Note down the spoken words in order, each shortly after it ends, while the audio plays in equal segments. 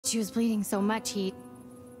She was bleeding so much, he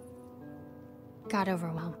got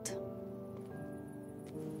overwhelmed.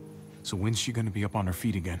 So when's she gonna be up on her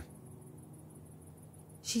feet again?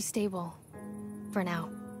 She's stable. For now.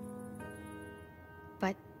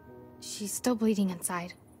 But she's still bleeding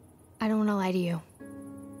inside. I don't want to lie to you.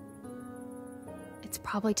 It's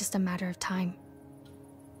probably just a matter of time.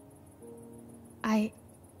 I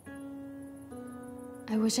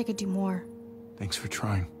wish I could do more. Thanks for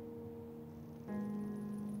trying.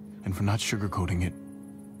 And for not sugarcoating it.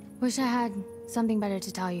 Wish I had something better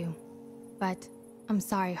to tell you. But I'm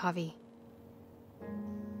sorry, Javi.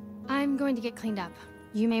 I'm going to get cleaned up.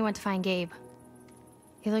 You may want to find Gabe.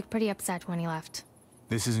 He looked pretty upset when he left.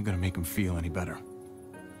 This isn't gonna make him feel any better.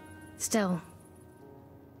 Still.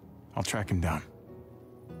 I'll track him down.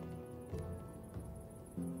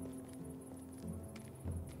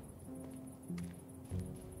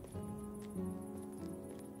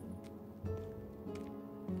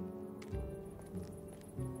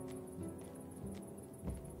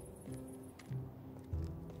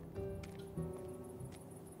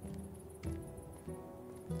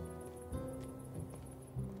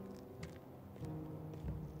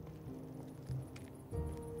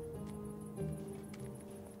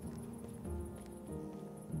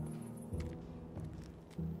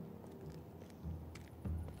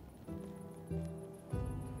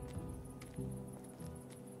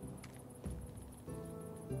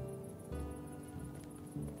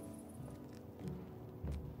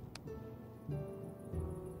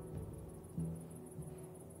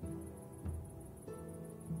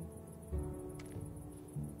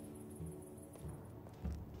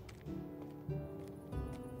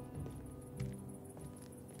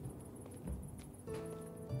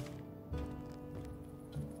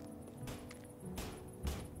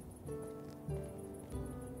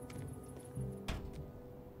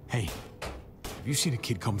 Hey, have you seen a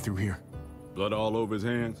kid come through here? Blood all over his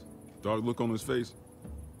hands, dark look on his face.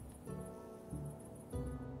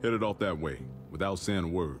 Headed off that way, without saying a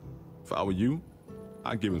word. If I were you,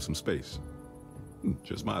 I'd give him some space.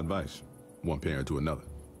 Just my advice, one parent to another.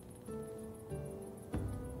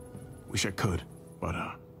 Wish I could, but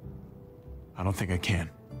I don't think I can.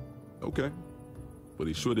 Okay, but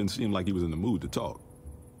he sure didn't seem like he was in the mood to talk.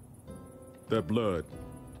 That blood,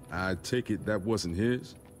 I take it that wasn't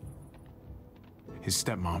his? His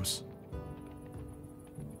stepmom's.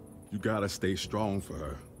 You gotta stay strong for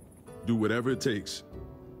her. Do whatever it takes.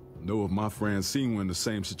 Know if my friend seen were in the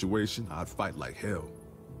same situation, I'd fight like hell.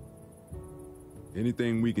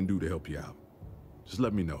 Anything we can do to help you out, just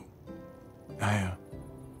let me know. I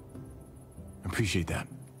appreciate that.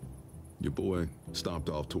 Your boy stomped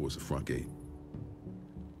off towards the front gate.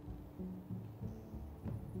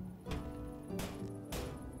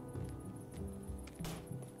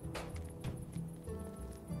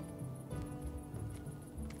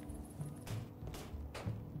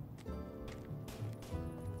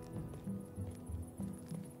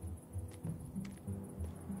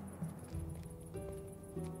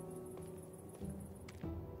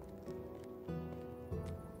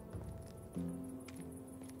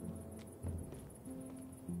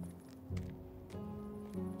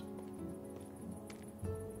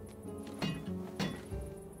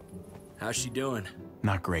 How's she doing?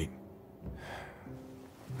 Not great.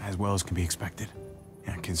 As well as can be expected.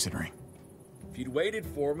 Yeah, considering. If you'd waited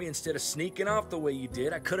for me instead of sneaking off the way you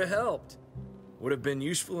did, I could have helped. Would have been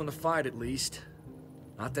useful in the fight, at least.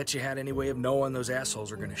 Not that you had any way of knowing those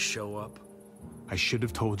assholes are gonna show up. I should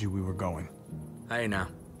have told you we were going. Hey now,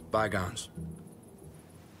 bygones.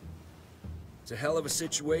 It's a hell of a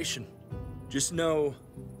situation. Just know,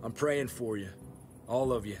 I'm praying for you.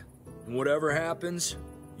 All of you. And whatever happens,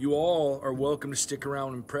 you all are welcome to stick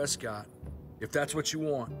around in Prescott, if that's what you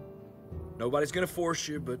want. Nobody's gonna force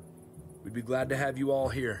you, but we'd be glad to have you all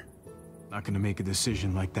here. Not gonna make a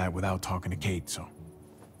decision like that without talking to Kate, so...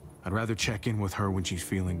 I'd rather check in with her when she's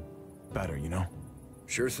feeling better, you know?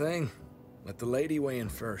 Sure thing. Let the lady weigh in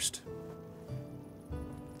first.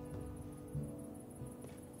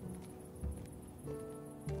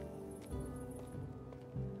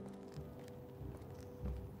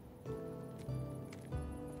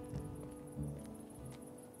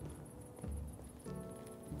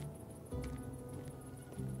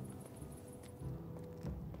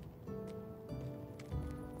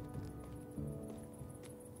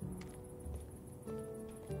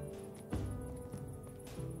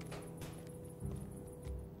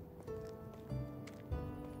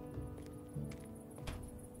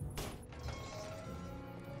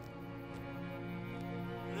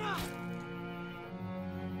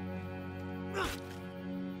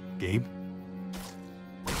 Gabe?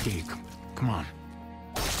 Gabe, come on.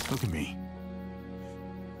 Look at me.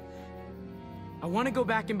 I want to go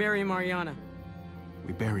back and bury Mariana.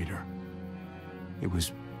 We buried her. It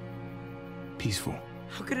was peaceful.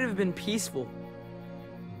 How could it have been peaceful?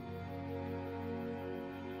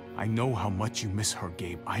 I know how much you miss her,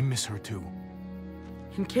 Gabe. I miss her too.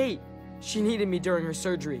 And Kate, she needed me during her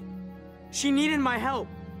surgery. She needed my help.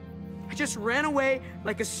 I just ran away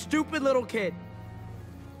like a stupid little kid.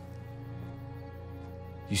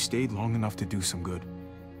 You stayed long enough to do some good.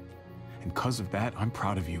 And because of that, I'm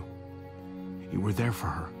proud of you. You were there for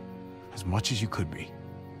her, as much as you could be.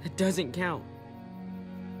 It doesn't count.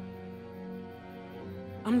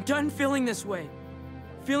 I'm done feeling this way.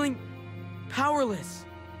 Feeling powerless.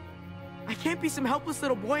 I can't be some helpless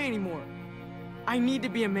little boy anymore. I need to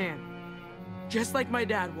be a man. Just like my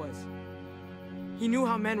dad was. He knew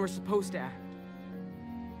how men were supposed to act.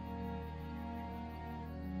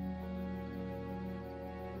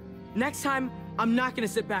 Next time, I'm not gonna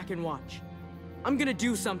sit back and watch. I'm gonna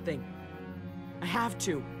do something. I have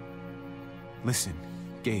to. Listen,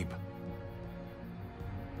 Gabe.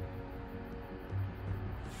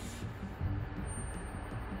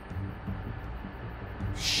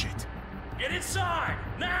 Shit. Get inside,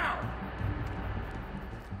 now!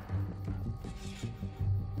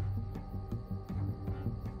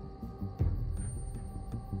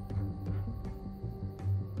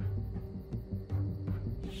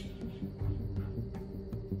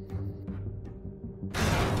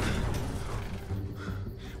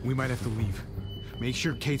 We might have to leave. Make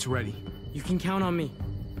sure Kate's ready. You can count on me.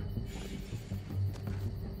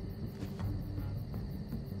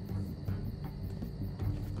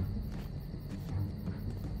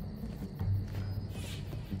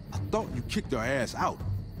 I thought you kicked her ass out.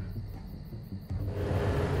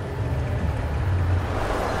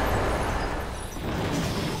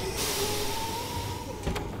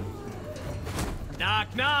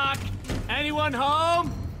 Knock, knock! Anyone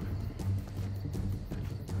home?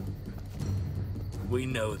 We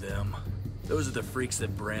know them. Those are the freaks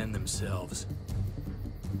that brand themselves.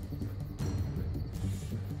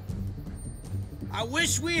 I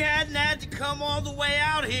wish we hadn't had to come all the way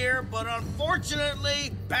out here, but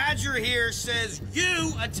unfortunately, Badger here says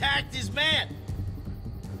you attacked his man.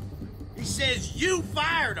 He says you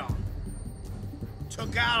fired on him.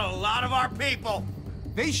 Took out a lot of our people.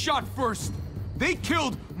 They shot first. They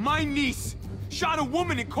killed my niece. Shot a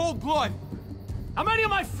woman in cold blood. How many of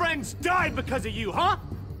my friends died because of you, huh?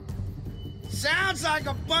 Sounds like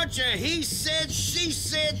a bunch of he said, she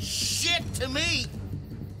said shit to me.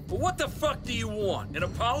 But what the fuck do you want? An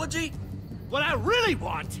apology? What I really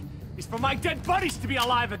want is for my dead buddies to be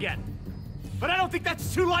alive again. But I don't think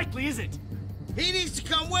that's too likely, is it? He needs to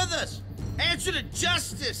come with us. Answer to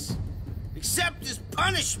justice. Accept his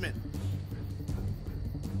punishment.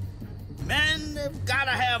 Men have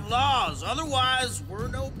gotta have laws, otherwise we're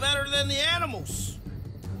no better than the animals.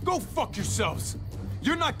 Go fuck yourselves.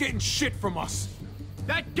 You're not getting shit from us.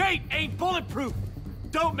 That gate ain't bulletproof.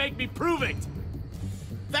 Don't make me prove it.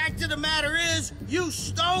 Fact of the matter is, you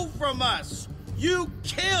stole from us. You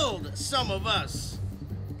killed some of us.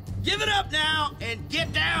 Give it up now and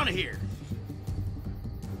get down here.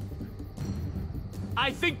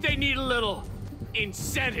 I think they need a little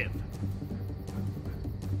incentive.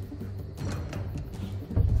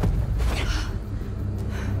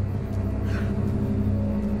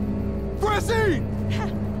 Francine!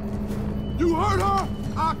 You hurt her?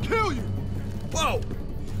 I'll kill you! Whoa!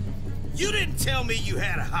 You didn't tell me you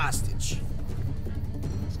had a hostage.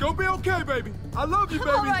 It's gonna be okay, baby. I love you,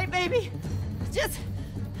 baby. All right, baby. Just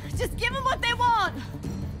give them what they want.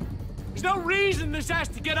 There's no reason this has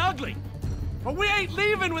to get ugly. But we ain't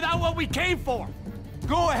leaving without what we came for.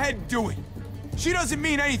 Go ahead and do it. She doesn't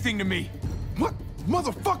mean anything to me. What?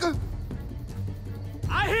 Motherfucker!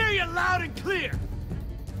 I hear you loud and clear.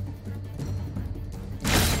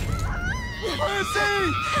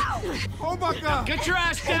 Francine! Oh my God! Get your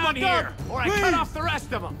ass down here, or I cut off the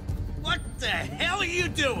rest of them. What the hell are you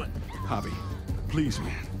doing? Javi, please,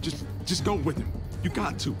 man. Just go with him. You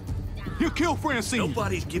got to. He'll kill Francine!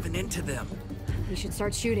 Nobody's giving in to them. We should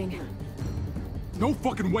start shooting. No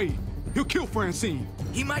fucking way! He'll kill Francine!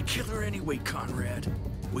 He might kill her anyway, Conrad.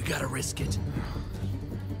 We gotta risk it.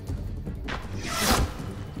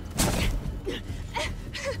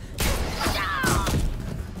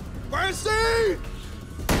 Francine!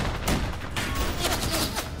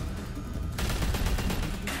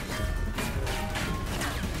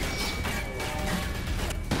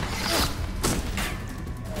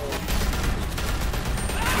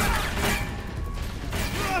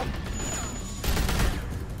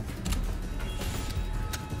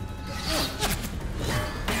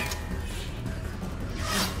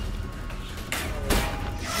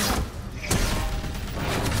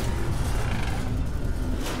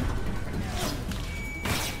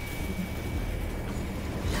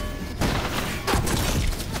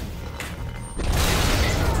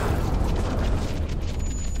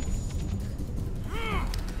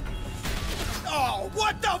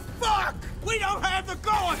 We don't have the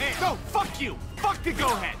go-ahead! No, fuck you! Fuck the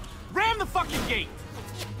go-ahead! Ram the fucking gate!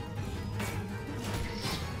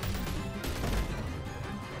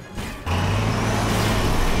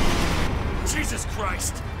 Jesus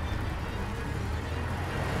Christ!